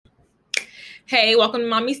Hey, welcome to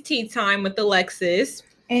Mommy's Tea Time with Alexis.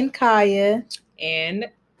 And Kaya. And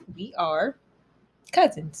we are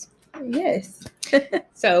cousins. Yes.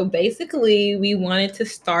 So basically, we wanted to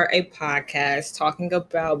start a podcast talking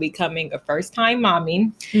about becoming a first-time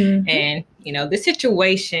mommy. Mhm. And, the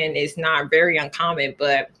situation is not very uncommon,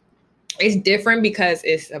 but it's different because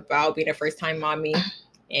it's about being a first-time mommy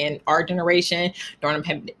in our generation during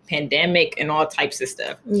a pandemic and all types of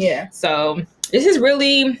stuff. Yeah. So this is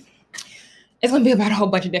really... It's going to be about a whole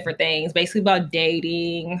bunch of different things, basically about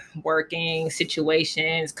dating, working,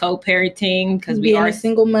 situations, co-parenting, because we are a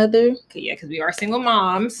single mother. Yeah, because we are single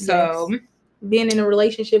moms. So yes. Being in a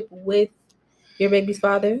relationship with your baby's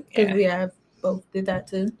father, because we have both did that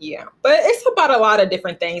too. Yeah, but it's about a lot of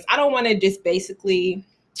different things. I don't want to just basically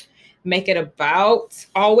make it about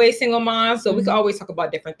always single moms. So we can always talk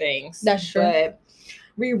about different things. That's true. But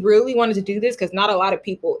we really wanted to do this because not a lot of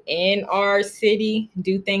people in our city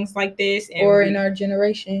do things like this. Or in our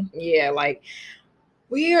generation. Yeah, like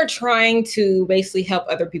we are trying to basically help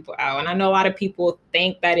other people out. And I know a lot of people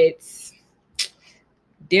think that it's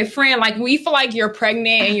different. Like we feel like you're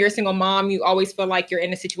pregnant and you're a single mom, you always feel like you're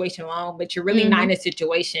in a situation alone, but you're really not in a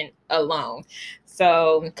situation alone.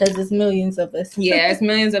 So because there's millions of us. Yeah, it's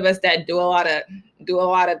millions of us that do a lot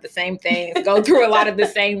of the same things, go through a lot of the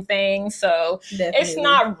same things. So Definitely. It's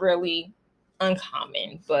not really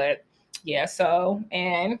uncommon. But yeah, so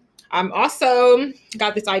and I'm also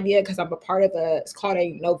got this idea because I'm a part of it's called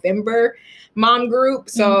a November mom group.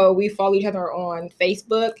 So we follow each other on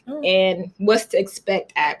Facebook and What's to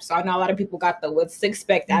Expect app. So I know a lot of people got the What's to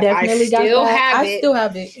Expect app. Definitely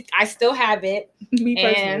I still have it. Me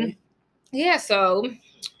personally. Yeah, so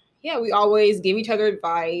yeah, we always give each other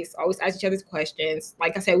advice, always ask each other's questions.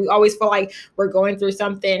 Like I said, we always feel like we're going through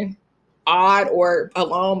something odd or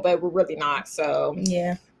alone, but we're really not. So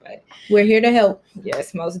yeah, but we're here to help.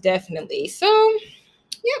 Yes, most definitely. So,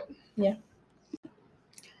 yep. Yeah.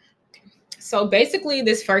 So basically,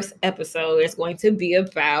 this first episode is going to be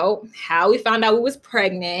about how we found out we was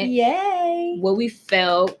pregnant. Yay! What we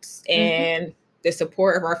felt and the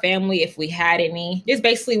support of our family, if we had any. Just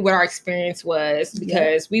basically what our experience was,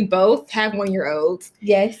 because we both have 1-year-olds.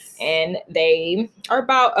 Yes. And they are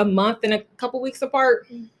about a month and a couple weeks apart.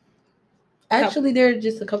 Actually, they're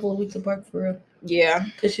just a couple of weeks apart for real. Yeah.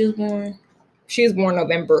 Because she was born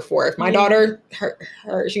November 4th. My daughter,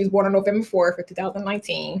 she was born on November 4th of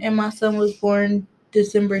 2019. And my son was born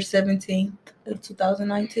December 17th of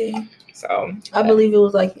 2019. So I believe it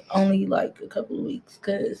was only a couple of weeks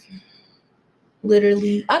because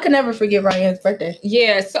literally I could never forget Ryan's birthday.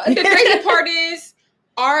 Yeah. So the crazy part is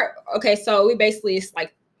so we basically, it's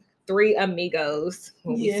like 3 amigos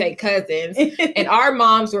when we say cousins, and our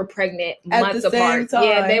moms were pregnant months apart.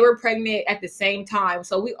 Yeah, they were pregnant at the same time.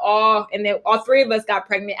 So all 3 of us got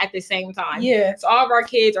pregnant at the same time. Yeah. So all of our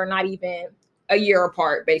kids are not even a year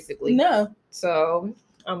apart, basically. No. So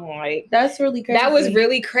I'm like, that's really crazy. That was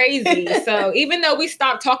really crazy. So even though we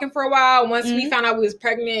stopped talking for a while, once we found out we was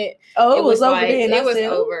pregnant, it was over. It was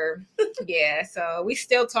over. Yeah. So we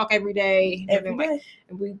still talk every day. Every day.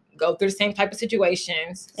 And we go through the same type of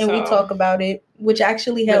situations. And we talk about it, which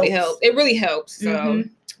actually helps. It really helps. So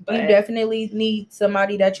but you definitely need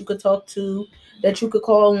somebody that you could talk to, that you could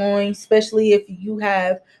call on, especially if you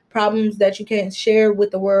have problems that you can't share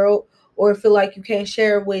with the world or feel like you can't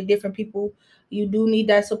share with different people. You do need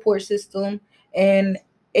that support system. And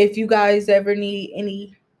if you guys ever need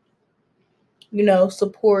any,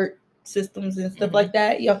 support systems and stuff like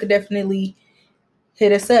that, y'all could definitely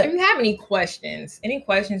hit us up. If you have any questions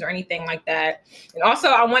or anything like that. And also,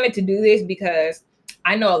 I wanted to do this because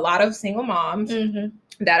I know a lot of single moms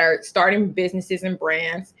that are starting businesses and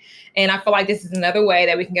brands. And I feel like this is another way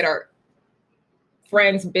that we can get our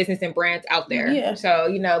friends' business and brands out there. Yeah. So,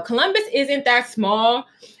 Columbus isn't that small,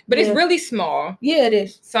 but it's really small. Yeah, it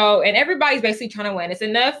is. So, and everybody's basically trying to win. It's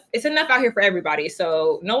enough out here for everybody.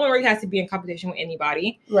 So no one really has to be in competition with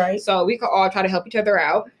anybody. Right. So we can all try to help each other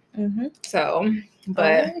out. So,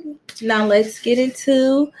 but now let's get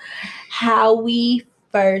into how we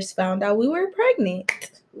first found out we were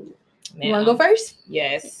pregnant. Now, you want to go first?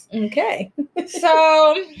 Yes. Okay.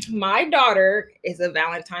 So my daughter is a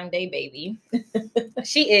Valentine's Day baby.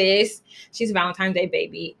 She's a Valentine's Day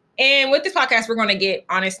baby. And with this podcast, we're going to get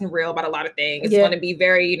honest and real about a lot of things. It's going to be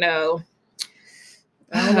very, I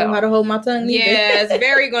don't know how to hold my tongue either. Yeah, it's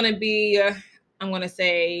very going to be, I'm going to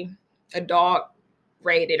say adult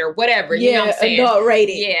rated or whatever. You know what I'm saying? Adult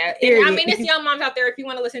rated. Yeah. And, I mean, it's young moms out there. If you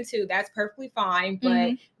want to listen to, that's perfectly fine.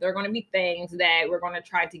 But there are going to be things that we're going to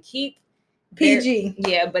try to keep PG.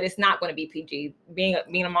 Yeah, but it's not going to be PG. Being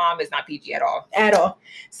a mom is not PG at all. At all.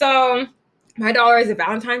 So My daughter is a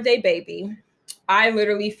Valentine's Day baby. I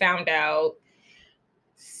literally found out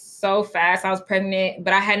so fast I was pregnant,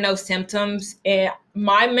 but I had no symptoms, and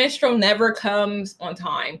my menstrual never comes on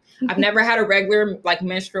time. I've never had a regular like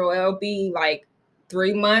menstrual. It'll be like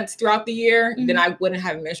 3 months throughout the year, then I wouldn't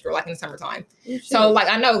have a menstrual like in the summertime. So like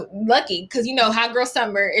I know, lucky, because you know hot girl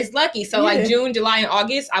summer is lucky. So like June, July, and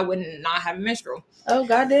August, I would not have a menstrual. Oh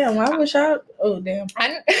goddamn! I wish I. Oh damn!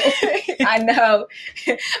 I know,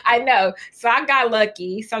 I know. So I got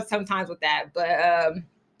lucky sometimes with that, but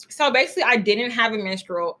so basically I didn't have a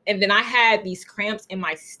menstrual, and then I had these cramps in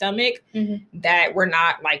my stomach that were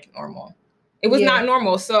not like normal. It was not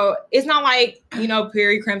normal. So it's not like, you know,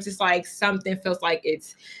 period cramps. It's like something feels like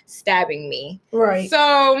it's stabbing me. Right.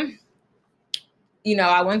 So, you know,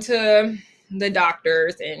 I went to the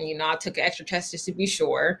doctors and, you know, I took an extra test just to be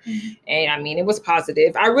sure. And I mean, it was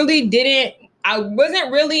positive. I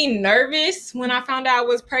wasn't really nervous when I found out I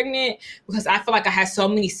was pregnant because I feel like I had so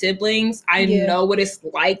many siblings. I know what it's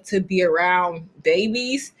like to be around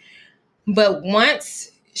babies. But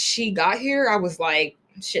once she got here, I was like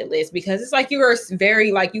shitless because it's like you are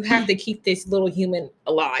very like you have to keep this little human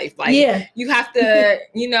alive. Like you have to,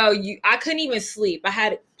 you know, I couldn't even sleep. I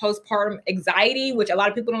had postpartum anxiety, which a lot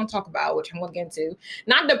of people don't talk about, which I'm gonna get into.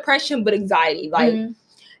 Not depression, but anxiety. Like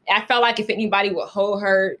I felt like if anybody would hold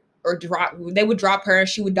her or they would drop her and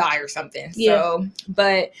she would die or something. So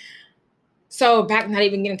back, not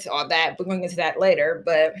even getting into all that, but we're gonna get to that later.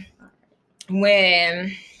 But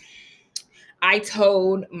when I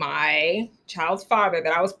told my child's father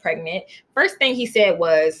that I was pregnant, first thing he said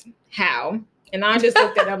was, how? And I just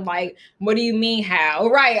looked at him like, what do you mean how?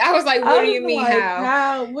 Right. I was like, what do you mean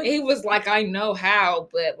how? He was like, I know how,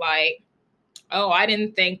 but like, oh, I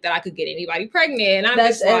didn't think that I could get anybody pregnant. And I'm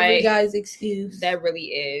That's just like, every guy's excuse. That really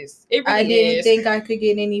is. It really I didn't think I could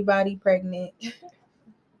get anybody pregnant.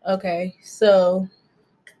 Okay, so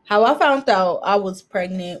how I found out I was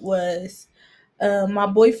pregnant was my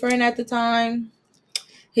boyfriend at the time.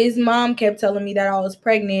 His mom kept telling me that I was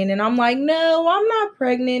pregnant, and I'm like, no, I'm not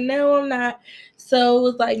pregnant. No, I'm not. So it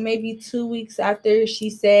was like maybe 2 weeks after she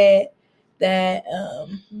said that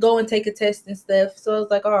go and take a test and stuff. So I was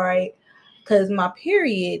like, all right, because my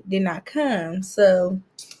period did not come. So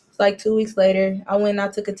it's like 2 weeks later, I went and I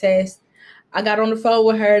took a test. I got on the phone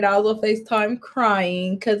with her and I was on FaceTime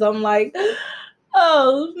crying because I'm like,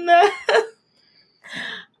 oh no,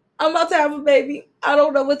 I'm about to have a baby. I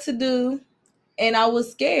don't know what to do. And I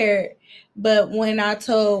was scared. But when I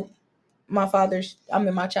told my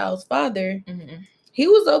child's father, he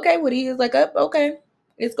was okay with it. He was like, oh, okay,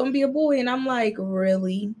 it's going to be a boy. And I'm like,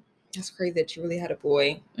 really? That's crazy that you really had a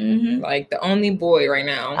boy. Like the only boy right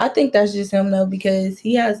now. I think that's just him though, because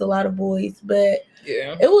he has a lot of boys. But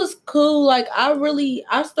it was cool. Like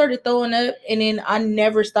I started throwing up, and then I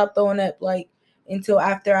never stopped throwing up like until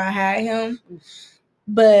after I had him.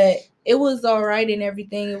 But it was all right and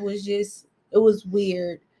everything. It was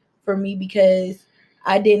weird for me because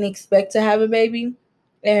I didn't expect to have a baby.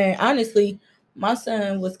 And honestly, my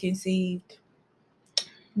son was conceived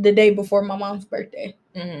the day before my mom's birthday.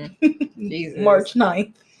 March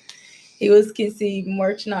 9th. He was conceived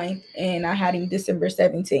March 9th, and I had him December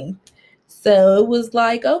 17th. So it was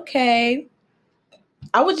like, okay.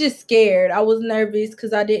 I was just scared. I was nervous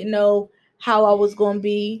because I didn't know how I was going to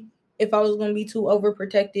be. If I was going to be too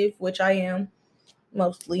overprotective, which I am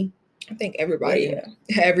mostly. I think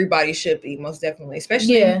everybody should be, most definitely,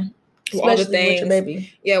 especially with all the things, with your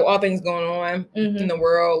baby. With all things going on in the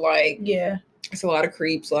world. Like, it's a lot of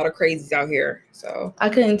creeps, a lot of crazies out here. So I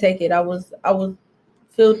couldn't take it. I was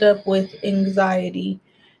filled up with anxiety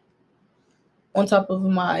on top of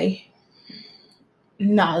my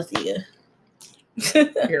nausea.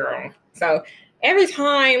 Girl. So every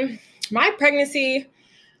time my pregnancy,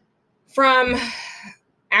 from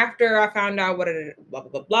after I found out what it blah blah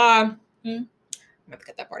blah blah. I'm gonna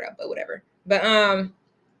cut that part out, but whatever. But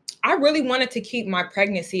I really wanted to keep my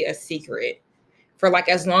pregnancy a secret for like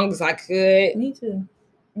as long as I could. Me too.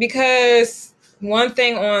 Because one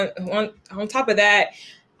thing on top of that,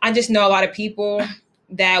 I just know a lot of people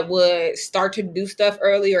that would start to do stuff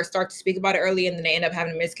early or start to speak about it early, and then they end up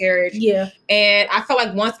having a miscarriage. And I felt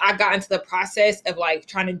like once I got into the process of like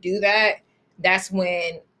trying to do that, that's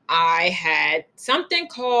when I had something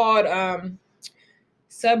called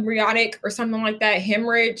subarachnoid or something like that,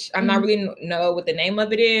 hemorrhage. I'm not really know what the name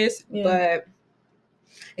of it is, but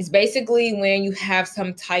it's basically when you have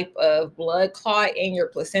some type of blood clot in your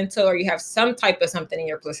placenta, or you have some type of something in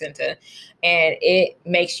your placenta, and it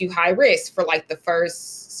makes you high risk for like the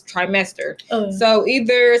first trimester. So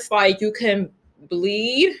either it's like you can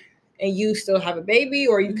bleed and you still have a baby,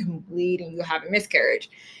 or you can bleed and you have a miscarriage.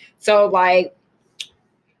 So like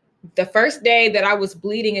the first day that I was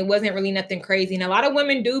bleeding, it wasn't really nothing crazy. And a lot of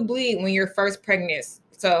women do bleed when you're first pregnant.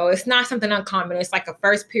 So it's not something uncommon. It's like a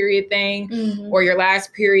first period thing or your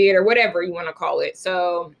last period or whatever you want to call it.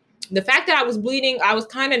 So the fact that I was bleeding, I was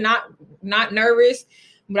kind of not nervous,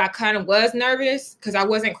 but I kind of was nervous because I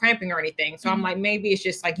wasn't cramping or anything. So I'm like, maybe it's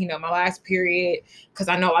just like, my last period, because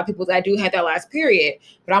I know a lot of people that do have that last period.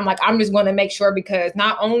 But I'm like, I'm just going to make sure, because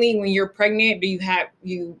not only when you're pregnant do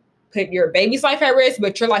you put your baby's life at risk,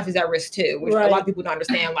 but your life is at risk too, which a lot of people don't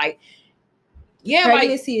understand. Like, yeah,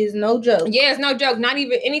 pregnancy is no joke. Yeah, it's no joke. Not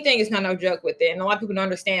even anything is not no joke with it. And a lot of people don't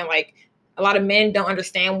understand. Like, a lot of men don't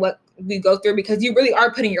understand what we go through, because you really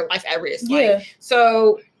are putting your life at risk. Yeah. Like,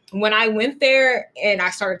 so when I went there and I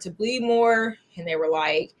started to bleed more, and they were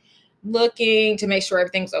like looking to make sure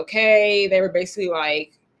everything's okay, they were basically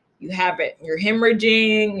like, you're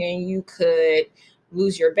hemorrhaging and you could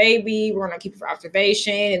lose your baby. We're going to keep it for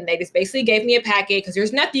observation. And they just basically gave me a packet, because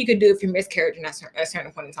there's nothing you could do if you're miscarriaging at a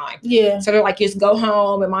certain point in time. Yeah. So they're like, just go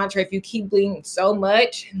home and monitor. If you keep bleeding so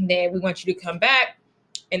much, then we want you to come back.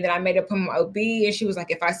 And then I made up with my OB, and she was like,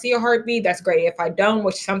 if I see a heartbeat, that's great. If I don't,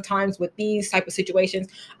 which sometimes with these type of situations,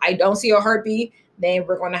 I don't see a heartbeat, then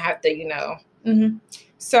we're going to have to,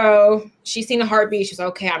 So she seen a heartbeat. She's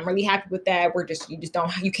okay. I'm really happy with that.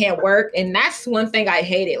 You can't work. And that's one thing I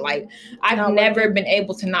hated. Like, I've never been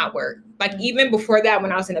able to not work. Like, even before that,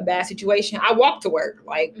 when I was in a bad situation, I walked to work.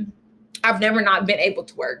 Like, I've never not been able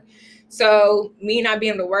to work. So me not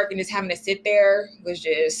being able to work and just having to sit there was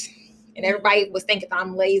just, and everybody was thinking that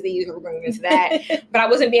I'm lazy. We're going into that. But I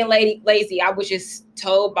wasn't being lazy. I was just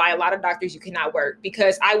told by a lot of doctors you cannot work,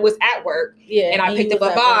 because I was at work and I picked up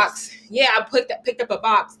a box. Yeah, I picked up a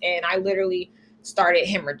box and I literally started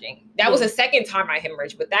hemorrhaging. That was the second time I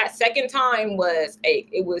hemorrhaged, but that second time was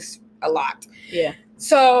a lot. Yeah.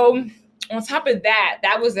 So on top of that,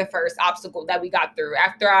 that was the first obstacle that we got through.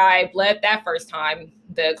 After I bled that first time,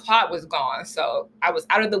 the clot was gone. So I was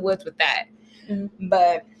out of the woods with that.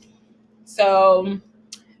 But so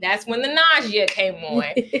that's when the nausea came on.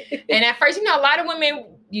 And at first, a lot of women,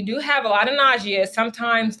 you do have a lot of nausea.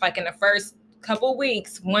 Sometimes, like in the first couple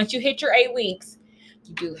weeks, once you hit your 8 weeks,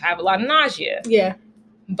 you do have a lot of nausea. Yeah.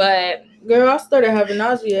 But girl, I started having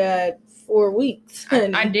nausea at 4 weeks.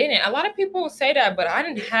 I didn't. A lot of people say that, but I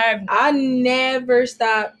didn't have. I never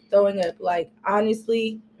stopped throwing up. Like,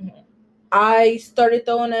 honestly, I started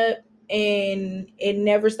throwing up and it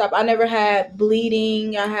never stopped. I never had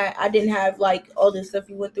bleeding. I didn't have like all this stuff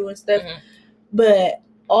you went through and stuff. But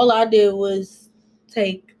all I did was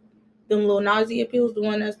take them little nausea pills, the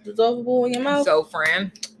one that's dissolvable in your mouth.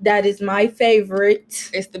 Zofran. That is my favorite.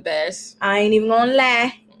 It's the best. I ain't even gonna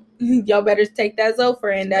lie. Y'all better take that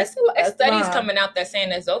Zofran. That's studies coming out that's saying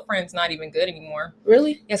that Zofran's not even good anymore.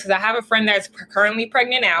 Really? Yes, because I have a friend that's currently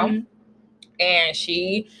pregnant now, and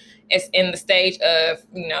she is in the stage of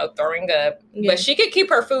throwing up, but she could keep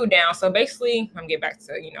her food down. So basically, I'm getting back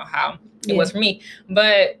to how it was for me.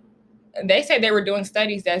 But they said they were doing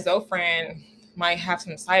studies that Zofran might have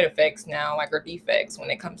some side effects now, like, or defects when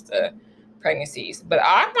it comes to pregnancies. But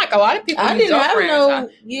I'm like, a lot of people. I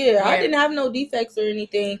didn't have no defects or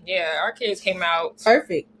anything. Yeah, our kids came out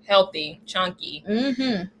perfect, healthy, chunky.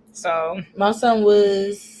 So my son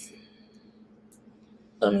was,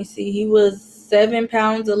 let me see, he was 7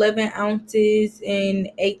 pounds 11 ounces and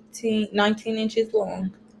 19 inches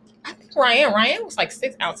long. I think Ryan was like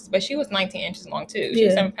 6 ounces, but she was 19 inches long too. She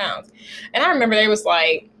was 7 pounds. And I remember they was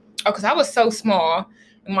like, because I was so small,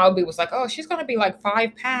 and my OB was like, oh, she's gonna be like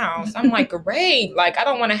 5 pounds. I'm like, great. Like, I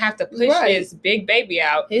don't want to have to push this big baby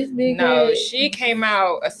out. No, she came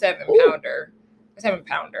out a 7 pounder. A 7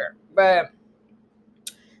 pounder. But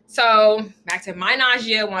so back to my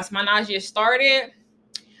nausea. Once my nausea started,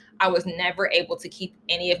 I was never able to keep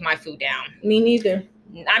any of my food down. Me neither.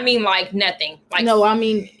 I mean, like, nothing. Like, no, I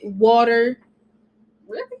mean water.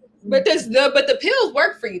 Really? But the pills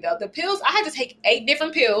work for you though. The pills, I had to take 8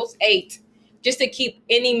 different pills, 8, just to keep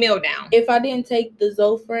any meal down. If I didn't take the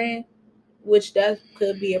Zofran, which that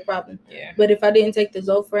could be a problem. Yeah. But if I didn't take the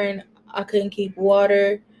Zofran, I couldn't keep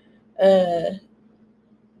water.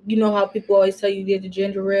 You know how people always tell you get the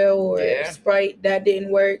ginger ale or Sprite? That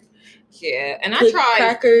didn't work. Yeah, and I tried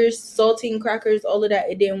crackers, saltine crackers, all of that.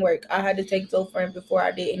 It didn't work. I had to take Zofran before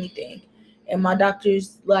I did anything. And my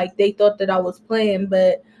doctors, like, they thought that I was playing,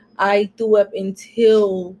 but I threw up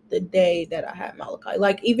until the day that I had Malachi.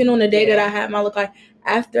 Like, even on the day that I had Malachi,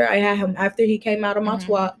 after I had him, after he came out of my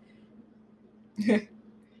twat,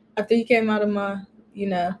 after he came out of my,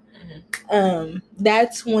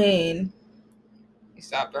 that's when I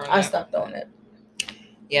stopped throwing it.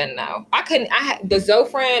 Yeah, no. I couldn't. I had the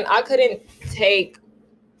Zofran. I couldn't take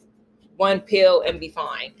one pill and be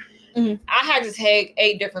fine. Mhm. I had to take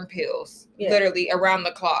 8 different pills, literally around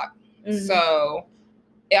the clock. Mhm. So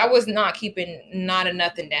I was not keeping not a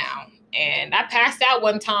nothing down. And I passed out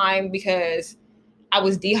one time because I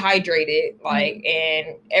was dehydrated, like,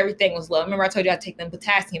 and everything was low. Remember I told you I take them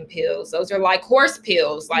potassium pills. Those are like horse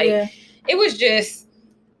pills. Like, it was just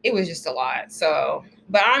a lot. So,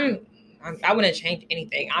 but I wouldn't change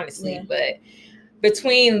anything, honestly. Yeah. But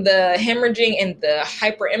between the hemorrhaging and the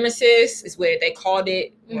hyperemesis is what they called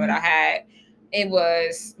it, what I had, it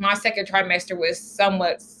was, my second trimester was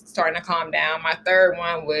somewhat starting to calm down. My third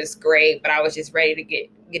one was great, but I was just ready to get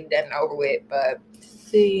it done and over with. But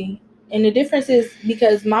see, and the difference is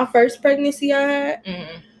because my first pregnancy I had,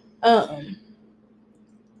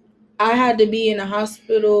 I had to be in the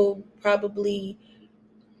hospital probably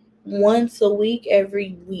once a week,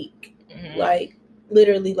 every week. Like,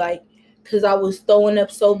 literally, like, because I was throwing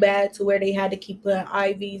up so bad to where they had to keep putting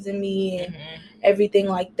IVs in me and everything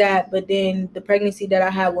like that. But then the pregnancy that I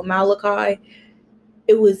had with Malachi,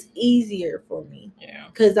 it was easier for me. Yeah.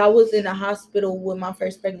 Because I was in the hospital with my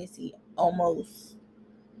first pregnancy almost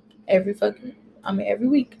every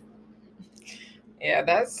week. Yeah,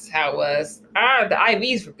 that's how it was. The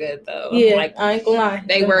IVs were good though. Yeah, like, I ain't gonna lie.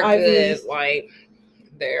 They were IVs. Good. Like,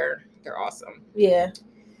 they're awesome. Yeah.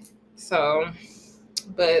 So,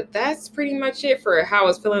 but that's pretty much it for how I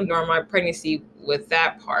was feeling during my pregnancy with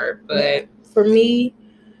that part. But for me,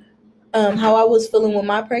 how I was feeling with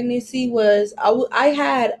my pregnancy was I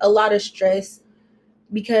had a lot of stress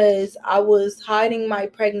because I was hiding my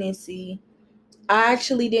pregnancy. I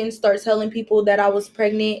actually didn't start telling people that I was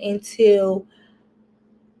pregnant until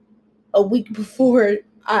a week before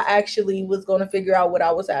I actually was going to figure out what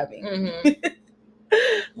I was having.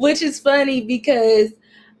 Which is funny because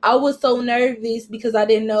I was so nervous because I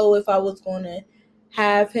didn't know if I was going to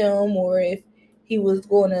have him or if he was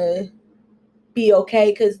going to be okay.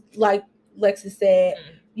 Because like Lexus said,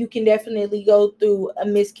 you can definitely go through a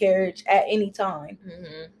miscarriage at any time.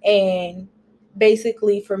 And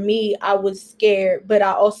basically for me, I was scared, but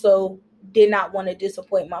I also did not want to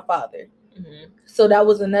disappoint my father. So that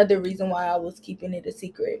was another reason why I was keeping it a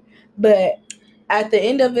secret. But at the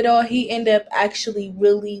end of it all, he ended up actually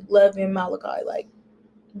really loving Malachi. Like,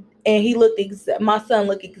 and he looked my son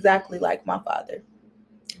looked exactly like my father,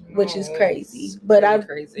 which is crazy. But I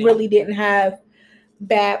really didn't have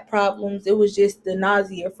bad problems. It was just the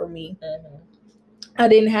nausea for me. I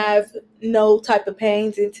didn't have no type of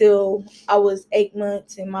pains until I was 8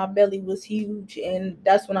 months and my belly was huge, and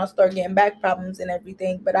that's when I started getting back problems and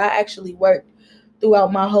everything. But I actually worked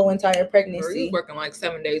throughout my whole entire pregnancy. You were working like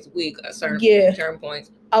 7 days a week at certain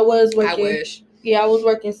points. I was working. I wish. Yeah, I was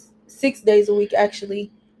working 6 days a week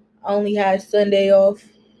actually. I only had Sunday off.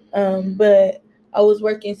 But I was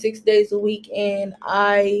working 6 days a week, and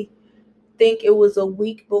I think it was a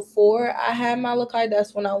week before I had Malachi.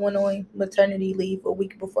 That's when I went on maternity leave, a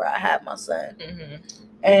week before I had my son.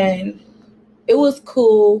 And it was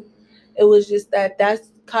cool. It was just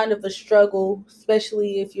that's kind of a struggle,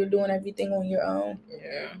 especially if you're doing everything on your own.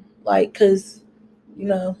 Yeah. Like, because, you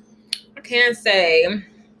know. I can't say.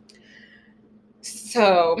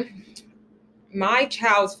 So, my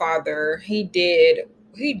child's father, he did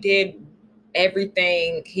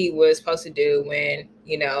everything he was supposed to do when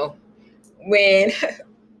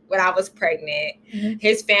I was pregnant.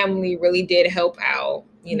 His family really did help out,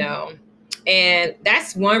 you know. And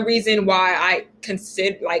that's one reason why I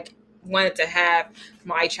wanted to have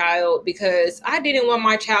my child, because I didn't want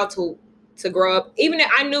my child to grow up, even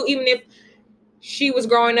if she was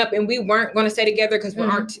growing up and we weren't going to stay together, because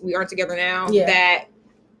we aren't together now, that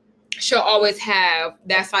she'll always have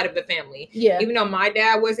that side of the family. Yeah. Even though my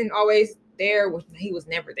dad wasn't always there, he was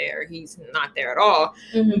never there. He's not there at all.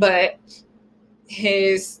 But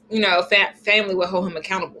his, family will hold him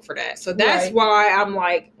accountable for that. So that's why I'm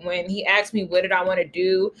like, when he asked me what did I want to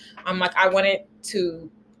do, I'm like, I wanted to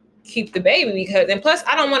keep the baby, because, and plus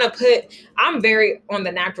I don't want to I'm very on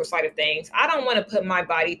the natural side of things. I don't want to put my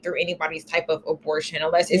body through anybody's type of abortion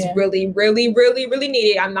unless it's really, really, really, really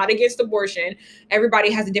needed. I'm not against abortion.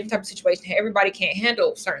 Everybody has a different type of situation. Everybody can't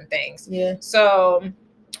handle certain things. Yeah. So,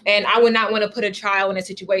 and I would not want to put a child in a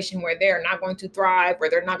situation where they're not going to thrive, or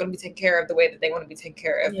they're not going to be taken care of the way that they want to be taken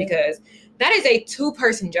care of, because that is a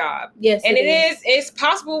 2-person job. Yes. And it's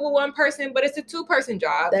possible with 1 person, but it's a 2-person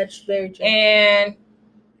job. That's very true. And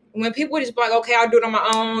when people just be like, okay, I'll do it on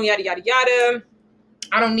my own, yada, yada, yada,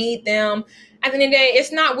 I don't need them. At the end of the day,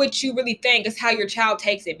 it's not what you really think. It's how your child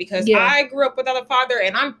takes it. Because I grew up without a father,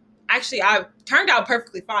 and I turned out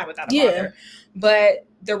perfectly fine without a father. But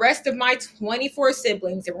the rest of my 24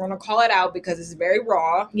 siblings, and we're going to call it out because it's very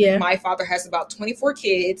raw. Yeah. My father has about 24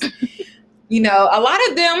 kids. you know, a lot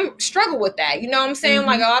of them struggle with that. You know what I'm saying? Mhm.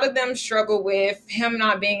 Like, a lot of them struggle with him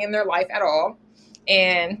not being in their life at all.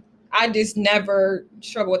 And I just never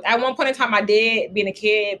struggled with. At one point in time, I did being a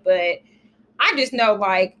kid, but I just know,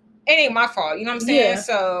 like, it ain't my fault. You know what I'm saying? Yeah.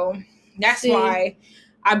 So that's See. why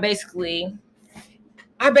I basically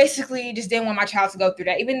just didn't want my child to go through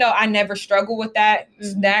that. Even though I never struggled with that,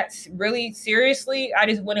 Mhm. that's really seriously, I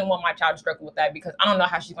just wouldn't want my child to struggle with that, because I don't know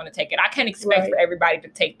how she's going to take it. I can't expect for everybody to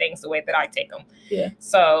take things the way that I take them. Yeah.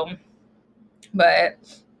 So, but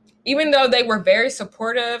even though they were very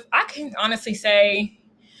supportive, I can honestly say,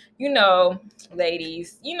 you know,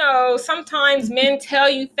 ladies, you know, sometimes men tell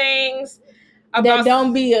you things about that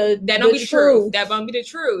don't be the truth. That don't be the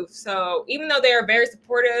truth. So even though they are very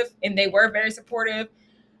supportive, and they were very supportive,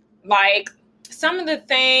 like, some of the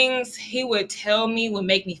things he would tell me would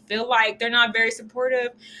make me feel like they're not very supportive.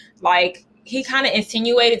 Like, he kind of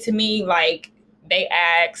insinuated to me, like, they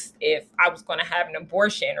asked if I was going to have an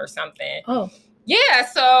abortion or something. Oh. Yeah,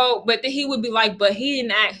 so, but then he would be like, but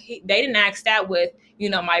they didn't ask that with, you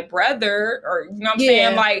know, my brother, or, you know what I'm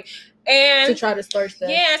saying? Like, and to try to start stuff.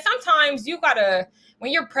 Yeah, sometimes you gotta,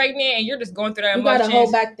 when you're pregnant and you're just going through that you emotions, gotta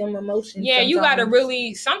hold back them emotions. Yeah, you gotta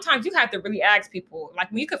really, sometimes you have to really ask people. Like,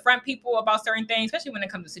 when you confront people about certain things, especially when it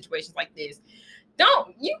comes to situations like this,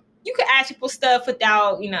 you can ask people stuff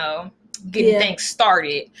without, you know, getting things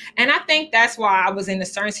started. And I think that's why I was in a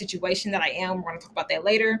certain situation that I am. We're gonna talk about that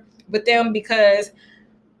later with them, because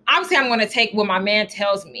obviously I'm gonna take what my man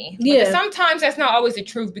tells me. But sometimes that's not always the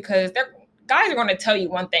truth, because guys are going to tell you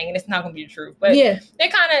one thing and it's not going to be the truth. But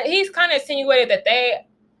he's kind of insinuated that they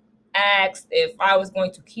asked if I was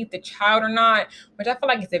going to keep the child or not, which I feel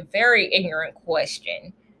like is a very ignorant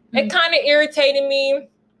question. Mm-hmm. It kind of irritated me.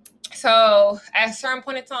 So at a certain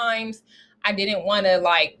point in times, I didn't want to,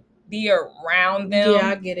 like, be around them. Yeah,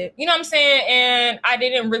 I get it. You know what I'm saying? And I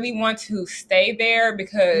didn't really want to stay there,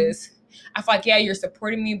 because I feel like, yeah, you're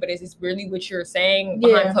supporting me, but is this really what you're saying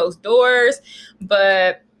behind closed doors?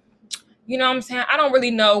 But you know what I'm saying? I don't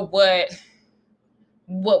really know what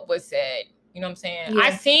was said. You know what I'm saying?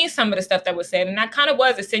 I seen some of the stuff that was said, and that kind of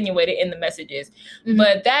was insinuated in the messages. Mm-hmm.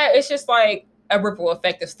 But that, it's just like a ripple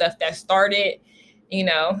effect of stuff that started, you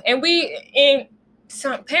know. And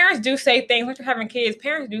some parents do say things, when you're having kids,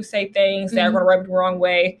 parents do say things that are going to rub you the wrong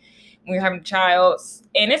way when you're having a child.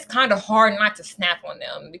 And it's kind of hard not to snap on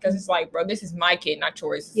them, because it's like, bro, this is my kid, not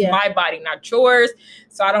yours. It's my body, not yours.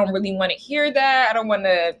 So I don't really want to hear that. I don't want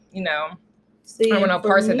to, you know, I don't want no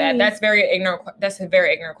parts of that. That's very ignorant. That's a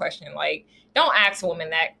very ignorant question. Like, don't ask a woman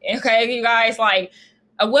that. Okay, you guys, like,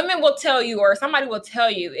 a woman will tell you, or somebody will tell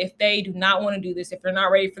you, if they do not want to do this, if they're not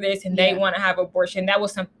ready for this, and they want to have abortion, that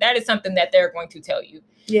is something that they're going to tell you.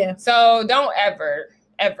 Yeah. So don't ever,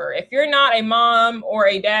 if you're not a mom or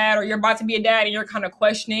a dad, or you're about to be a dad and you're kind of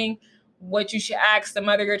questioning what you should ask the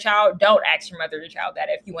mother of your child, don't ask your mother or your child that.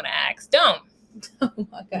 If you want to ask, don't. Oh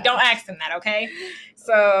my God. Don't ask them that, okay?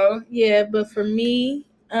 So yeah, but for me,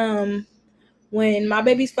 when my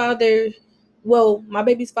baby's father's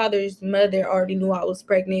mother already knew I was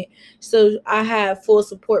pregnant, so I had full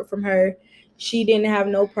support from her. She didn't have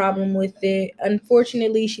no problem with it.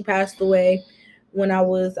 Unfortunately, she passed away when I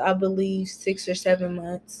was, I believe, 6 or 7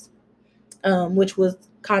 months, which was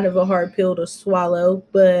kind of a hard pill to swallow.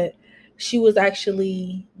 But she was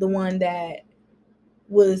actually the one that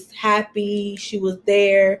was happy. She was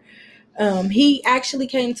there. He actually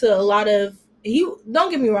came to a lot of,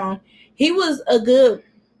 don't get me wrong, he was a good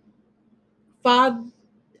father.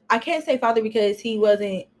 I can't say father because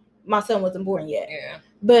my son wasn't born yet. Yeah.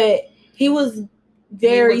 But he was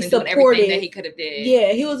very supportive. That he could have did.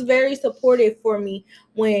 Yeah, he was very supportive for me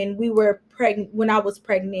when we were pregnant. When I was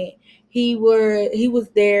pregnant, he was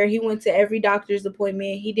there. He went to every doctor's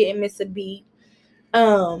appointment. He didn't miss a beat.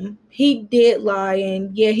 He did lie,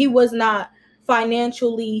 and he was not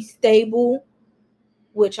financially stable,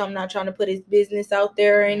 which I'm not trying to put his business out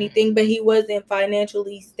there or anything, but he wasn't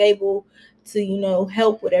financially stable to, you know,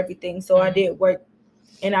 help with everything. So I did work,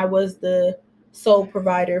 and I was the sole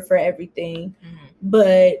provider for everything. Mm-hmm.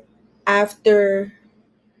 But after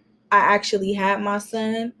I actually had my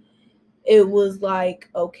son, it was like,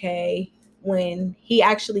 okay, when he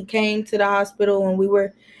actually came to the hospital and we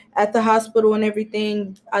were at the hospital and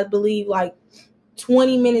everything, I believe like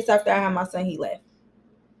 20 minutes after I had my son, he left.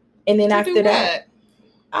 And then after that,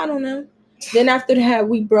 I don't know. Then after that,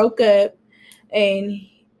 we broke up, and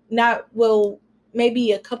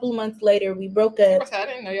maybe a couple of months later, we broke up. I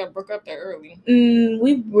didn't know y'all broke up that early.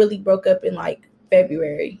 We really broke up in like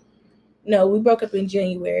February. No, we broke up in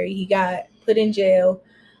January. He got put in jail.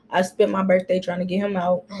 I spent my birthday trying to get him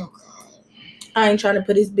out. Oh, God. I ain't trying to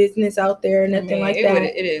put his business out there or nothing like that.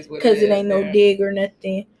 It is because it ain't no dig or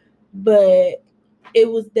nothing. But it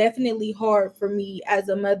was definitely hard for me as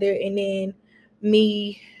a mother, and then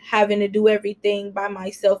me having to do everything by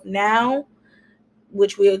myself now,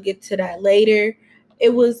 which we'll get to that later.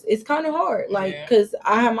 It's kind of hard, like, because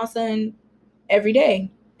I have my son every day,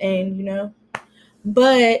 and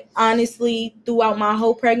but honestly, throughout my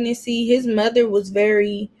whole pregnancy, his mother was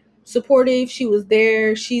very supportive. She was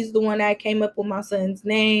there. She's the one that came up with my son's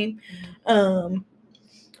name.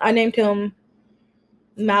 I named him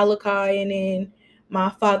Malachi, and then my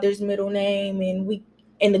father's middle name,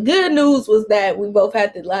 and the good news was that we both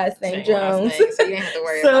had the last name Jones. So you didn't have to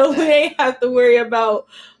worry about that. We ain't have to worry about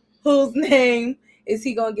whose name is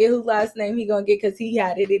he gonna get, whose last name he gonna get, because he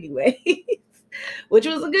had it anyway. Which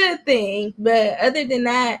was a good thing. But other than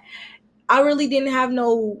that, I really didn't have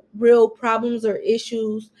no real problems or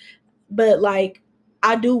issues. But like,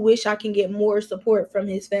 I do wish I can get more support from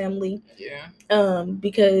his family. Yeah.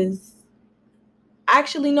 Because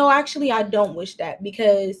actually I don't wish that,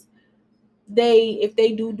 because if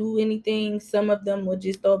they do anything, some of them will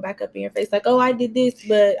just throw it back up in your face like, oh, I did this,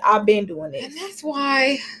 but I've been doing this. And that's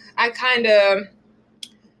why I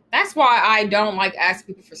don't like ask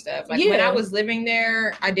people for stuff. Like, when I was living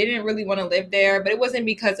there, I didn't really want to live there, but it wasn't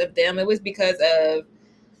because of them. It was because of,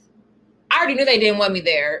 I already knew they didn't want me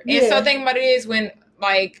there. And so the thing about it is, when,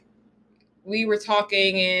 like, we were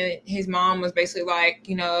talking and his mom was basically like,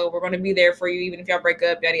 we're going to be there for you even if y'all break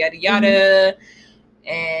up, yada, yada, yada.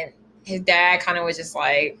 And his dad kind of was just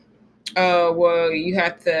like, oh, well, you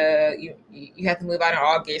have to move out in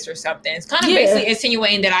August or something. It's kind of basically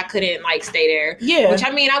insinuating that I couldn't, like, stay there. Yeah. Which,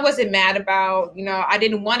 I mean, I wasn't mad about. I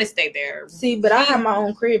didn't want to stay there. See, but I had my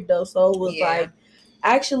own crib, though, so it was like,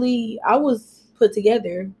 actually, I was put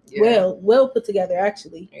together. Yeah. Well put together,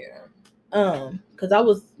 actually. Yeah. Because I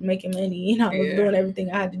was making money and I was doing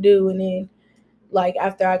everything I had to do. And then, like,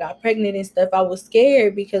 after I got pregnant and stuff, I was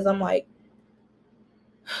scared because I'm like,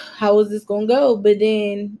 how is this going to go? But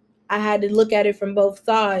then I had to look at it from both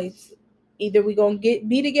sides. Either we going to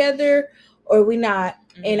be together or we not.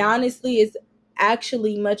 And honestly, it's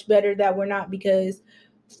actually much better that we're not, because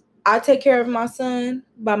I take care of my son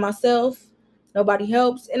by myself. Nobody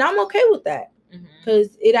helps. And I'm okay with that,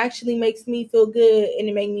 because it actually makes me feel good and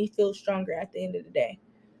it makes me feel stronger at the end of the day.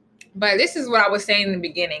 But this is what I was saying in the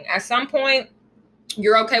beginning. At some point,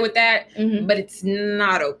 you're okay with that, but it's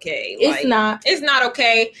not okay. It's not. It's not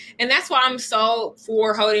okay. And that's why I'm so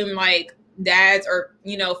for holding, like, dads or,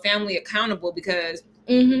 family accountable, because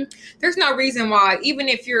there's no reason why, even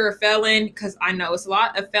if you're a felon, because I know it's a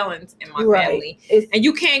lot of felons in my family, and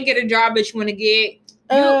you can't get a job that you want to get.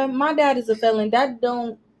 My dad is a felon. That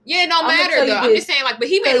don't. Yeah, it don't matter, though. I'm just saying, like, but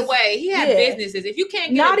he made a way. He had businesses. If you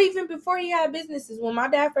can't get even before he had businesses. When my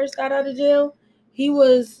dad first got out of jail, he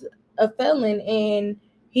was a felon, and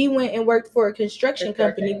he went and worked for a construction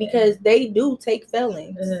company, because they do take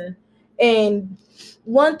felons. And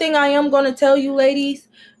one thing I am going to tell you, ladies,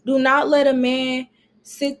 do not let a man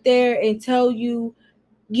sit there and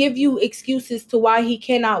give you excuses to why he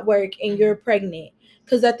cannot work and you're pregnant.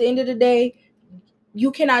 Because at the end of the day, you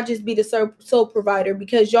cannot just be the sole provider,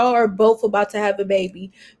 because y'all are both about to have a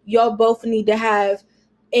baby. Y'all both need to have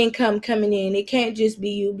income coming in. It can't just be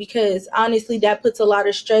you, because honestly, that puts a lot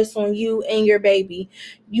of stress on you and your baby.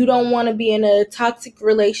 You don't want to be in a toxic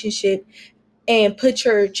relationship and put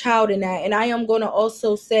your child in that. And I am going to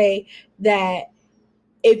also say that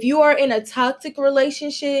if you are in a toxic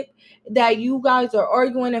relationship that you guys are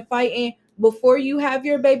arguing and fighting before you have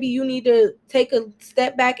your baby, you need to take a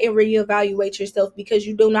step back and reevaluate yourself, because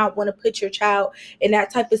you do not want to put your child in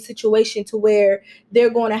that type of situation to where they're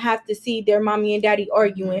going to have to see their mommy and daddy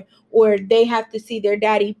arguing, or they have to see their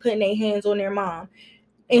daddy putting their hands on their mom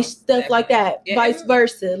and stuff like that. Vice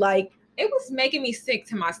versa. Like, it was making me sick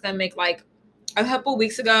to my stomach. Like, a couple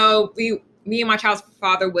weeks ago, me and my child's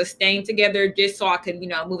father was staying together just so I could,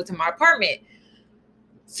 move into my apartment.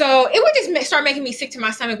 So it would just start making me sick to my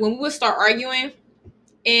stomach when we would start arguing,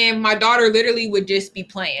 and my daughter literally would just be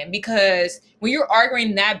playing, because when you're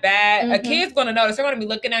arguing that bad, a kid's going to notice. They're going to be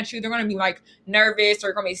looking at you. They're going to be, like, nervous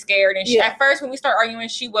or going to be scared. And at first, when we start arguing,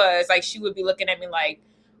 she would be looking at me like,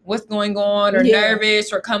 what's going on, or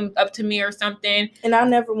nervous, or come up to me or something. And I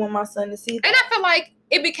never want my son to see that. And I feel like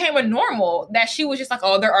it became a normal that she was just like,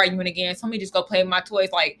 oh, they're arguing again, so let me just go play with my toys.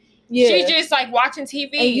 Like, she's just, like, watching TV.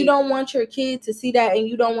 And you don't want your kid to see that, and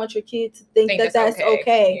you don't want your kid to think that that's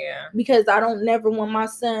okay. Yeah. Because I don't never want my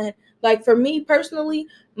son, like, for me personally,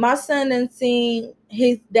 my son done seen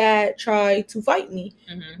his dad try to fight me.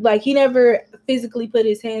 Like, he never physically put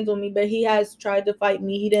his hands on me, but he has tried to fight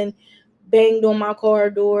me. He done banged on my car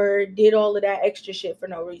door, did all of that extra shit for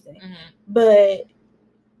no reason. Mm-hmm. But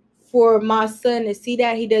for my son to see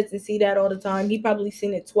that, he doesn't see that all the time. He probably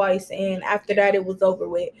seen it twice, and after that, it was over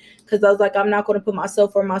with. Because I was like, I'm not going to put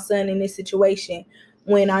myself or my son in this situation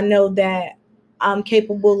when I know that I'm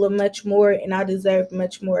capable of much more, and I deserve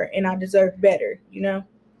much more, and I deserve better, you know?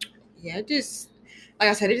 Yeah, just like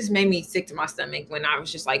I said, it just made me sick to my stomach when I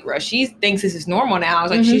was just like, "Rush, she thinks this is normal now." I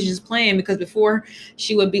was like, she's just playing, because before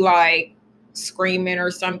she would be like screaming or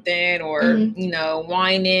something, or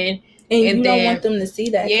whining. And you don't want them to see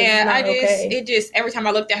that. Yeah, it just every time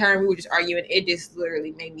I looked at her and we were just arguing, it just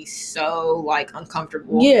literally made me so like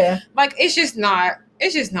uncomfortable. Yeah, like it's just not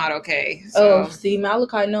okay. So. Oh, see,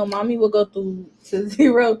 Malachi, no, mommy will go through to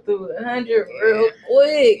 0 to 100 real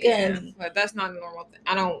quick. Yeah, but that's not a normal thing.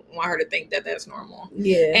 I don't want her to think that that's normal.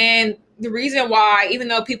 Yeah. And the reason why, even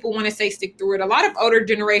though people want to say stick through it, a lot of older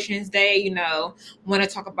generations, they, want to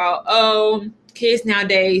talk about, kids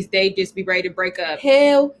nowadays, they just be ready to break up.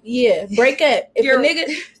 Hell yeah. Break up. If a nigga,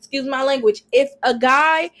 excuse my language, if a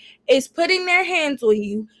guy is putting their hands on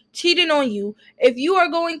you, cheating on you, if you are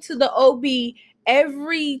going to the OB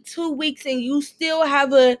every 2 weeks and you still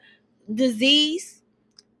have a disease,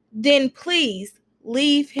 then please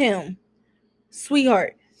leave him.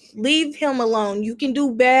 Sweetheart, leave him alone. You can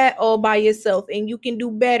do bad all by yourself, and you can do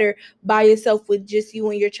better by yourself with just you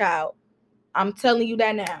and your child. I'm telling you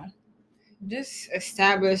that now. Just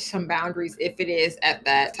establish some boundaries if it is at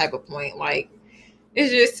that type of point. Like,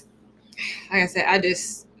 it's just, like I said, I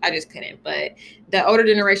just couldn't. But the older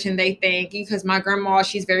generation, they think, because my grandma,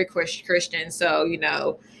 she's very Christian,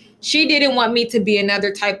 so she didn't want me to be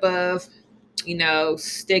another type of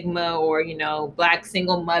stigma or Black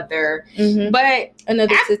single mother. But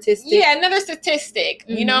another statistic. Yeah, another statistic.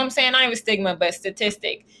 You know what I'm saying? Not even stigma, but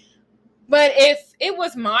statistic. But if it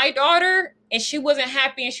was my daughter and she wasn't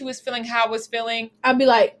happy and she was feeling how I was feeling, I'd be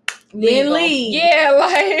like, then leave. Yeah,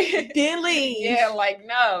 like then leave. Yeah, like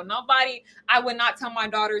no, nobody. I would not tell my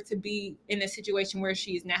daughter to be in a situation where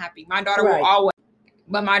she's not happy. My daughter will always,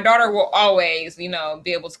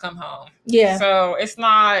 be able to come home. Yeah. So it's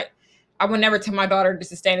not. I would never tell my daughter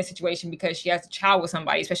just to stay in a situation because she has a child with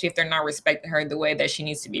somebody, especially if they're not respecting her the way that she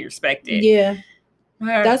needs to be respected. Yeah.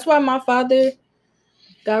 That's why my father,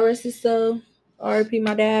 God rest his soul, R.I.P.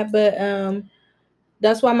 my dad, but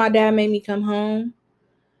that's why my dad made me come home,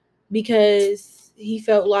 because he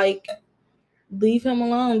felt like, leave him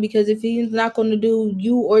alone, because if he's not going to do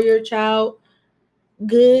you or your child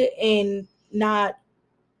good and not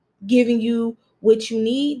giving you what you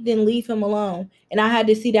need, then leave him alone. And I had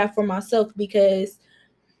to see that for myself, because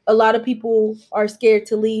a lot of people are scared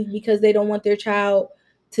to leave because they don't want their child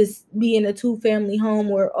to be in a 2-family home,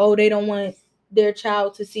 or they don't want their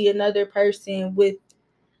child to see another person with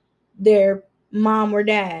their mom or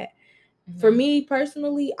dad. For me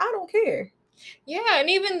personally, I don't care. Yeah, and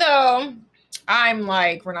even though I'm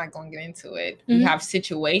like, we're not going to get into it, we have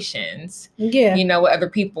situations, with other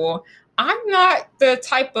people, I'm not the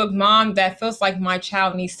type of mom that feels like my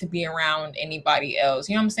child needs to be around anybody else.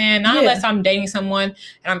 You know what I'm saying? Not unless I'm dating someone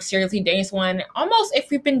and I'm seriously dating someone. Almost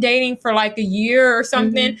if we've been dating for like a year or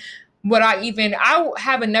something, but I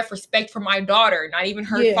have enough respect for my daughter, not even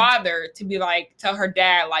her father, to be like, tell her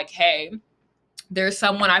dad, like, hey, there's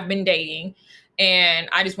someone I've been dating, and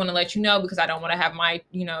I just want to let you know, because I don't want to have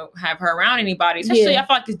have her around anybody. Especially, I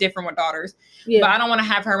feel like it's different with daughters. But I don't want to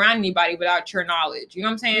have her around anybody without your knowledge. You know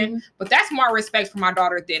what I'm saying? But that's more respect for my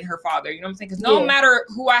daughter than her father. You know what I'm saying? Because no matter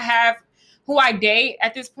who I date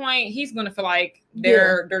at this point, he's going to feel like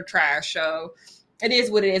they're trash. So it is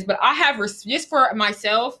what it is. But I have just for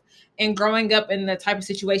myself, and growing up in the type of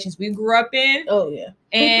situations we grew up in. Oh, yeah.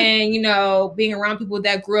 And, being around people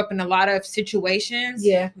that grew up in a lot of situations.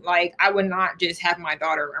 Yeah. Like, I would not just have my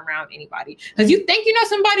daughter around anybody. Because you think you know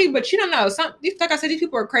somebody, but you don't know. Like I said, these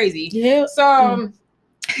people are crazy. Yeah. So,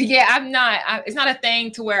 I'm not. It's not a thing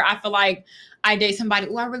to where I feel like I date somebody,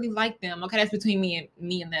 I really like them. Okay, that's between me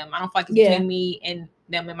and them. I don't feel like it's between me and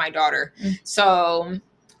them and my daughter. So,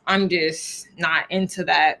 I'm just not into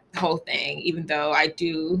that whole thing, even though I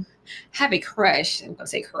do have a crush. I'm going to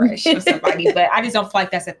say crush on somebody, but I just don't feel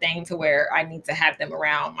like that's a thing to where I need to have them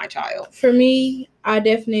around my child. For me, I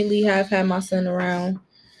definitely have had my son around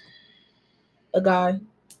a guy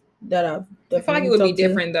that I've definitely I feel like it would be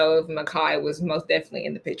different, though, if Makai was most definitely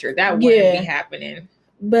in the picture. That wouldn't be happening.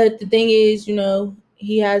 But the thing is,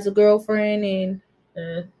 he has a girlfriend, and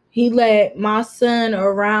he let my son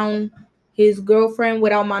around his girlfriend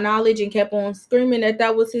without my knowledge and kept on screaming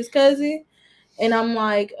that was his cousin. And I'm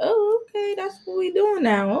like, oh, okay, that's what we doing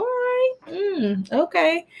now. All right.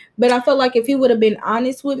 Okay. But I felt like if he would have been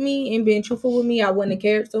honest with me and been truthful with me, I wouldn't have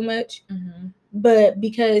cared so much. Mm-hmm. But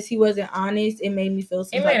because he wasn't honest, it made me feel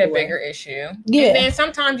some It type made a of way. bigger issue. Yeah. And then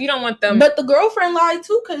sometimes you don't want them. But the girlfriend lied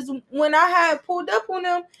too, because when I had pulled up on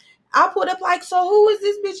him, I pulled up like, so who is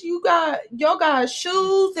this bitch? Y'all got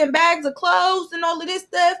shoes and bags of clothes and all of this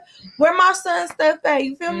stuff. Where my son's stuff at?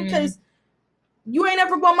 You feel me? Because you ain't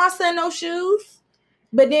ever bought my son no shoes.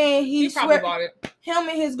 But then he probably bought it. Him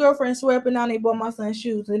and his girlfriend swear up and down they bought my son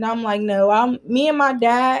shoes. And I'm like, no, me and my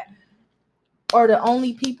dad are the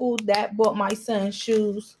only people that bought my son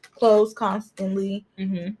shoes, clothes constantly.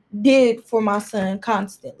 Did for my son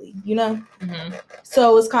constantly, you know.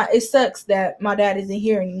 So it sucks that my dad isn't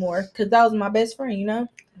here anymore because that was my best friend, you know.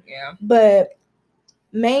 Yeah. But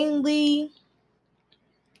mainly,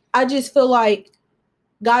 I just feel like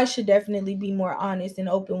guys should definitely be more honest and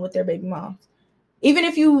open with their baby moms, even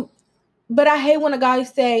if you. But I hate when a guy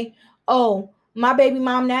say, "Oh, my baby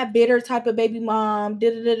mom, that bitter type of baby mom,"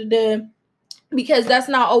 because that's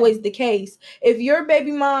not always the case. If your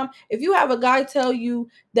baby mom, if you have a guy tell you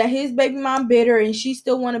that his baby mom bitter and she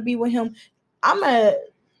still want to be with him, I'm gonna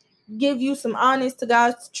give you some honest to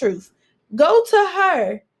God's truth. Go to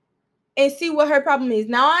her and see what her problem is.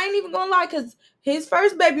 Now, I ain't even gonna lie, because his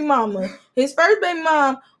first baby mom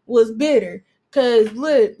was bitter. Cause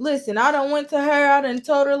listen, I done went to her, I done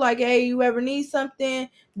told her like, hey, you ever need something?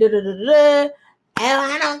 And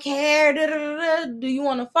I don't care. Do you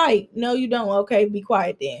want to fight? No, you don't. Okay, be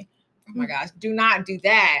quiet then. Oh my gosh, do not do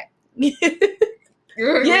that.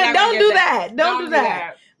 Yeah, don't do that. Don't do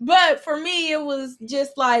that. But for me, it was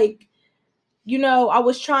just like, you know, I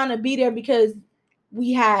was trying to be there because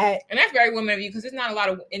we had, and that's very woman of you, because it's not a lot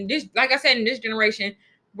of in this. Like I said, in this generation,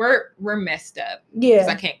 we're messed up. Yeah, because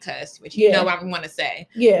I can't cuss, which you know what I want to say.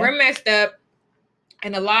 Yeah, we're messed up,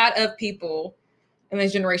 and a lot of people in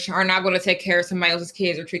this generation are not going to take care of somebody else's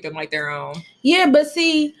kids or treat them like their own. Yeah, but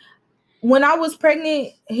see, when I was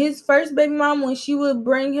pregnant, his first baby mom, when she would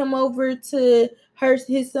bring him over to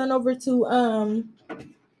his son over to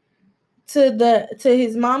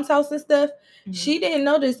his mom's house and stuff, she didn't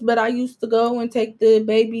notice, but I used to go and take the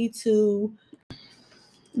baby to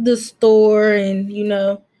the store, and you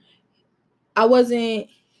know, I wasn't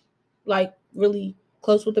like really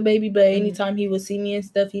close with the baby, but anytime he would see me and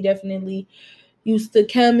stuff, he definitely used to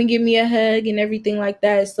come and give me a hug and everything like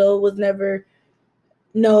that. So it was never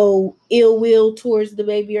no ill will towards the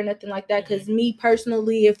baby or nothing like that. Because me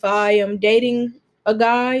personally, if I am dating a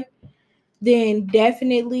guy, then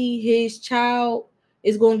definitely his child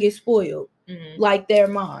is going to get spoiled like they're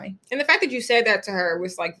mine. And the fact that you said that to her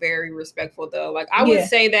was like very respectful, though. Like I would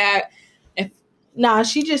say that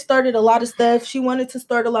she just started a lot of stuff. She wanted to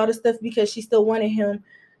start a lot of stuff because she still wanted him,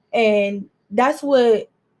 and that's what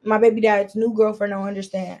my baby dad's new girlfriend don't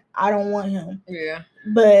understand. I don't want him. Yeah.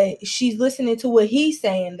 But she's listening to what he's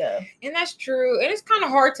saying, though. And that's true. And it's kind of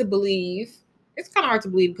hard to believe. It's kind of hard to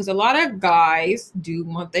believe because a lot of guys do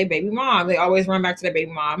want their baby mom. They always run back to their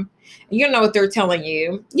baby mom. And you don't know what they're telling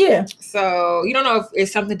you. Yeah. So you don't know if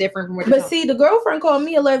it's something different from what But see, the girlfriend called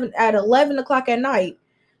me 11 o'clock at night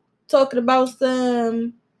talking about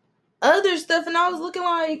some other stuff. And I was looking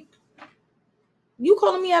like, you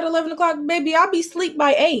calling me at 11 o'clock, baby? I'll be asleep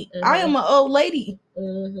by 8. I am an old lady.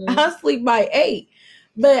 I sleep by 8.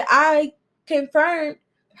 But I confirmed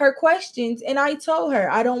her questions and I told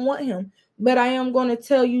her I don't want him. But I am going to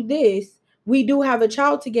tell you this. We do have a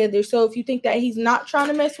child together. So if you think that he's not trying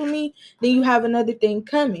to mess with me, then you have another thing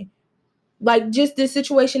coming. Like just the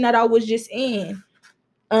situation that I was just in.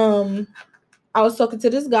 I was talking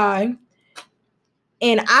to this guy.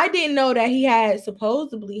 And I didn't know that he had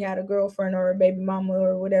supposedly had a girlfriend or a baby mama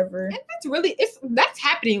or whatever. And that's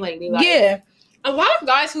happening lately. Like, yeah. A lot of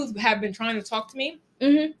guys who have been trying to talk to me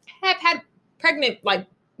have had pregnant women.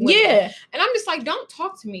 Yeah. And I'm just like, don't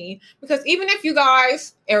talk to me, because even if you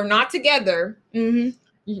guys are not together,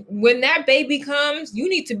 when that baby comes, you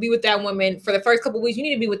need to be with that woman for the first couple of weeks. You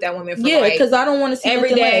need to be with that woman for because I don't want to see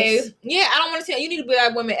every day. Less. Yeah, I don't want to see. You need to be with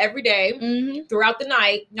that woman every day throughout the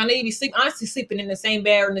night. Y'all need to be sleeping in the same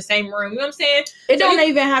bed or in the same room. You know what I'm saying? It don't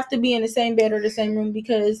even have to be in the same bed or the same room,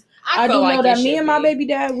 because I do know that me and my baby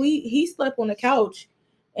dad, he slept on the couch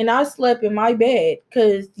and I slept in my bed.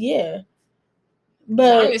 Cause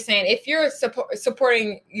But I'm just saying, if you're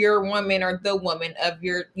supporting your woman or the woman of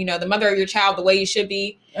your, the mother of your child the way you should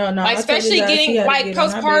be, like especially getting like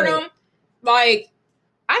postpartum, like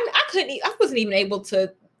I wasn't even able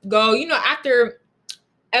to go, after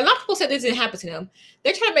And a lot of people said this didn't happen to them.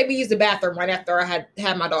 They tried to make me use the bathroom right after I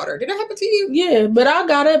had my daughter. Did that happen to you? Yeah, but I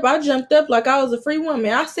got up. I jumped up like I was a free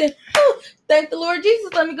woman. I said, oh, thank the Lord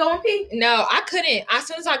Jesus. Let me go and pee. No, I couldn't. As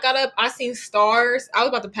soon as I got up, I seen stars. I was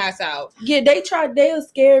about to pass out. Yeah, they were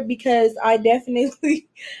scared because I definitely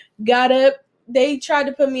got up. They tried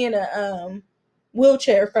to put me in a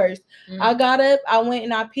wheelchair first. Mm-hmm. I got up. I went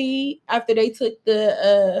and I peed after they took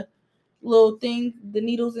the little thing, the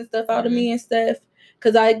needles and stuff out of me and stuff.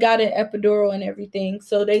 Because I got an epidural and everything.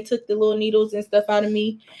 So they took the little needles and stuff out of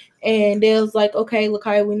me. And they was like, okay,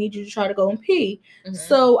 Lakaya, we need you to try to go and pee. Mm-hmm.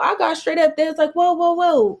 So I got straight up there. It's like,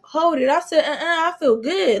 whoa, hold it. I said, I feel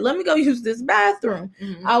good. Let me go use this bathroom.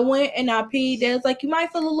 Mm-hmm. I went and I peed. They was like, you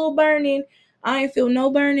might feel a little burning. I ain't feel no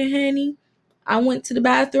burning, honey. I went to the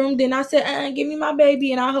bathroom. Then I said, give me my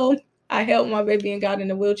baby. And I held my baby and got in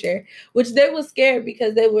the wheelchair. Which they was scared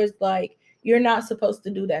because they was like, you're not supposed to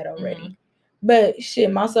do that already. Mm-hmm. But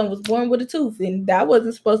shit, my son was born with a tooth, and that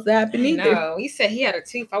wasn't supposed to happen either. No, he said he had a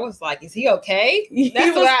tooth. I was like, is he okay?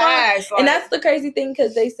 That's what I asked. Like, and that's the crazy thing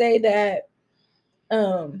because they say that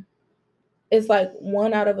it's like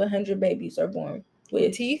 1 out of 100 babies are born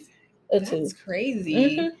with teeth. That's tooth.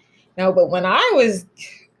 Crazy. Mm-hmm. No, but when I was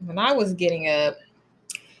getting up,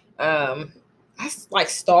 I like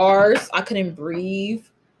stars. I couldn't breathe.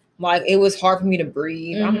 Like it was hard for me to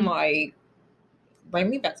breathe. Mm-hmm. I'm like, bring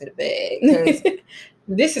me back to the bed because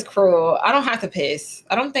this is cruel. I don't have to piss.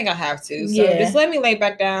 I don't think I have to. So just let me lay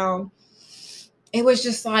back down. It was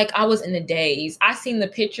just like I was in a daze. I seen the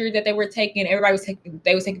picture that they were taking. Everybody was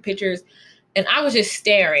taking pictures, and I was just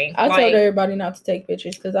staring. I told everybody not to take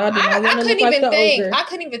pictures because I couldn't even think. I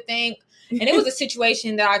couldn't even think. And it was a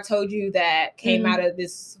situation that I told you that came out of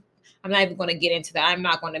this. I'm not even going to get into that. I'm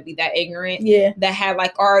not going to be that ignorant. Yeah. That had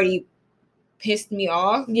like already pissed me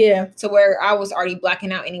off. Yeah. To where I was already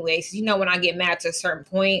blacking out anyways. You know, when I get mad to a certain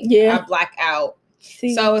point, I black out.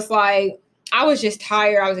 See. So it's like, I was just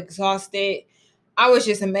tired. I was exhausted. I was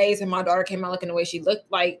just amazed when my daughter came out looking the way she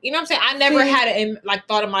looked like. You know what I'm saying? I never had it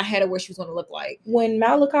thought in my head of what she was going to look like. When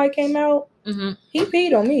Malachi came out, he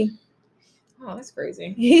peed on me. Oh, that's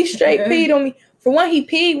crazy. He straight peed on me. For one, he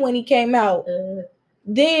peed when he came out.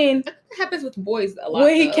 Then that happens with boys a lot.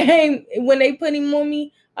 When they put him on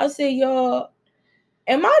me, I said, y'all,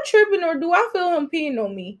 am I tripping or do I feel him peeing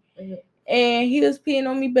on me? Mm-hmm. And he was peeing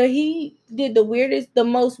on me, but he did the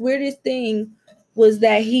most weirdest thing was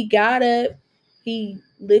that he got up, he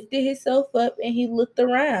lifted himself up, and he looked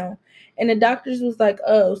around. And the doctors was like,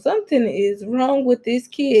 oh, something is wrong with this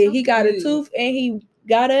kid. He got a tooth and he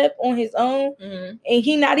got up on his own. Mm-hmm. And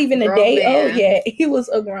he not even a day old yet. He was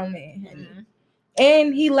a grown man. Mm-hmm.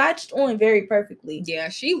 And he latched on very perfectly. Yeah,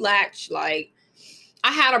 she latched like...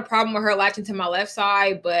 I had a problem with her latching to my left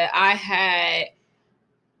side, but I had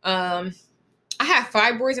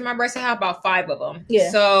fibroids in my breast. I had about 5 of them. Yeah.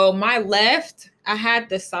 So my left, I had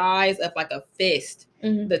the size of like a fist.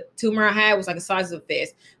 Mm-hmm. The tumor I had was like the size of a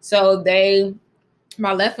fist. So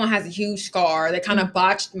my left one has a huge scar. They kind of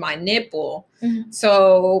botched my nipple. Mm-hmm.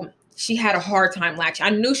 So she had a hard time latching. I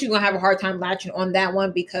knew she was going to have a hard time latching on that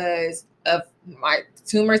one because of my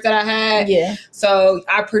tumors that I had. Yeah. So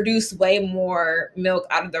I produced way more milk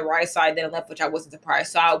out of the right side than left, which I wasn't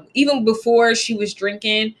surprised. So even before she was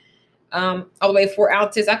drinking all the way 4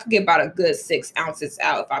 ounces, I could get about a good 6 ounces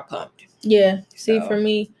out if I pumped. Yeah. See, for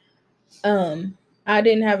me, I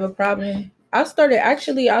didn't have a problem. I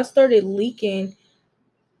started leaking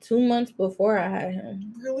 2 months before I had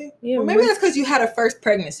him. Really? Yeah. Well, maybe that's because you had a first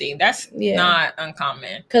pregnancy. That's not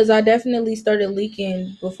uncommon. Because I definitely started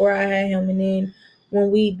leaking before I had him, and then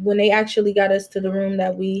when they actually got us to the room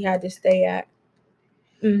that we had to stay at.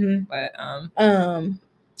 Mm-hmm. But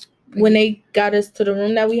when they got us to the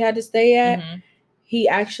room that we had to stay at, he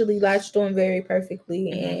actually latched on very perfectly,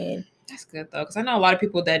 and that's good though, because I know a lot of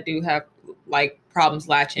people that do have like problems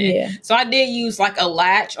latching. Yeah. So I did use like a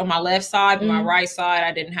latch on my left side, but my right side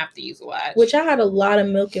I didn't have to use a latch. Which I had a lot of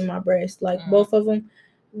milk in my breast, like both of them.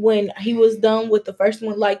 When he was done with the first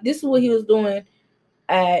one, like this is what he was doing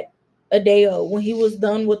at a day old. When he was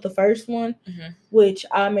done with the first one, which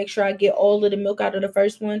I make sure I get all of the milk out of the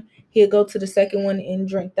first one, he'll go to the second one and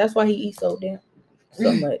drink. That's why he eats so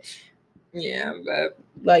much. Yeah, but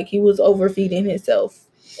like he was overfeeding himself.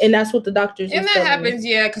 And that's what the doctors. And that happens,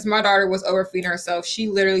 because my daughter was overfeeding herself. She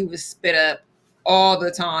literally was spit up all the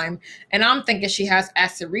time. And I'm thinking she has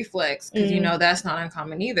acid reflux because, that's not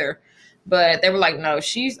uncommon either. But they were like, no,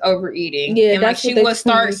 she's overeating. Yeah, and like she would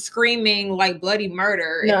start screaming like bloody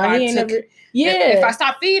murder if I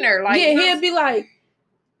stopped feeding her. Like, he'd be like,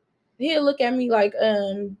 he'll look at me like,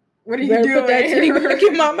 what are you doing? Put that titty back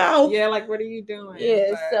in my mouth. Yeah, like what are you doing?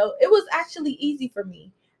 Yeah, so it was actually easy for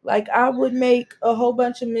me. Like I would make a whole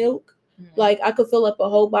bunch of milk. Like I could fill up a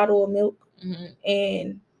whole bottle of milk,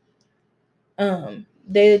 and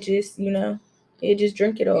they'll just they just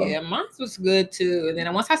drink it all. Yeah, mine was good too. And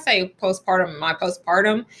then once I say postpartum, my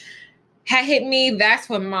postpartum had hit me. That's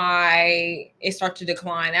when it started to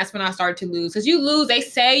decline. That's when I started to lose. Because they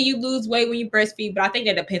say you lose weight when you breastfeed, but I think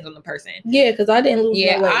that depends on the person. Yeah, because I didn't lose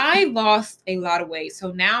no weight. I lost a lot of weight.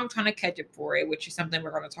 So now I'm trying to catch up for it, which is something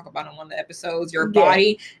we're going to talk about in one of the episodes. Your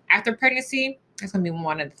body after pregnancy. That's going to be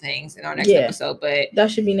one of the things in our next episode. But that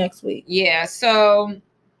should be next week. Yeah. So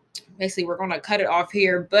basically, we're going to cut it off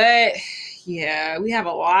here. But yeah, we have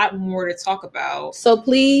a lot more to talk about. So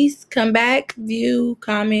please come back, view,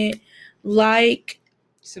 comment, like,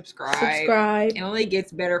 subscribe. It only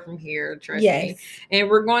gets better from here, trust me. And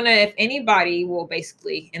we're going to, if anybody will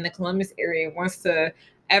basically in the Columbus area wants to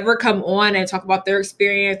ever come on and talk about their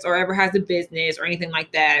experience or ever has a business or anything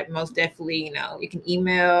like that, most definitely, you can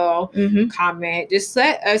email, comment, just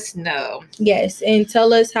let us know. Yes, and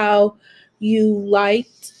tell us how you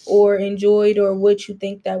liked or enjoyed or what you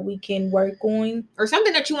think that we can work on. Or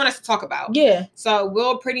something that you want us to talk about. Yeah. So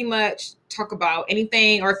we'll pretty much talk about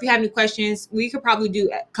anything, or if you have any questions, we could probably do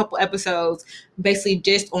a couple episodes basically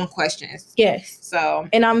just on questions. Yes. So.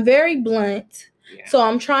 And I'm very blunt. Yeah. So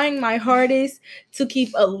I'm trying my hardest to keep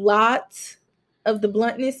a lot of the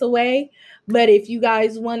bluntness away. But if you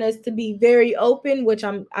guys want us to be very open, which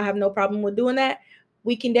I have no problem with doing that,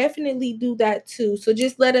 we can definitely do that too. So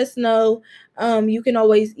just let us know. You can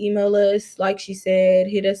always email us, like she said,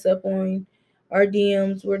 hit us up on our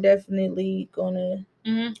DMs. We're definitely gonna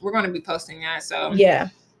we're gonna be posting that. So yeah.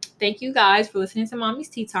 Thank you guys for listening to Mommy's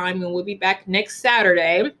Tea Time, and we'll be back next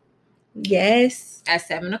Saturday. Yes. At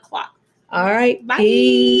 7:00. All right. Bye.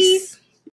 Peace.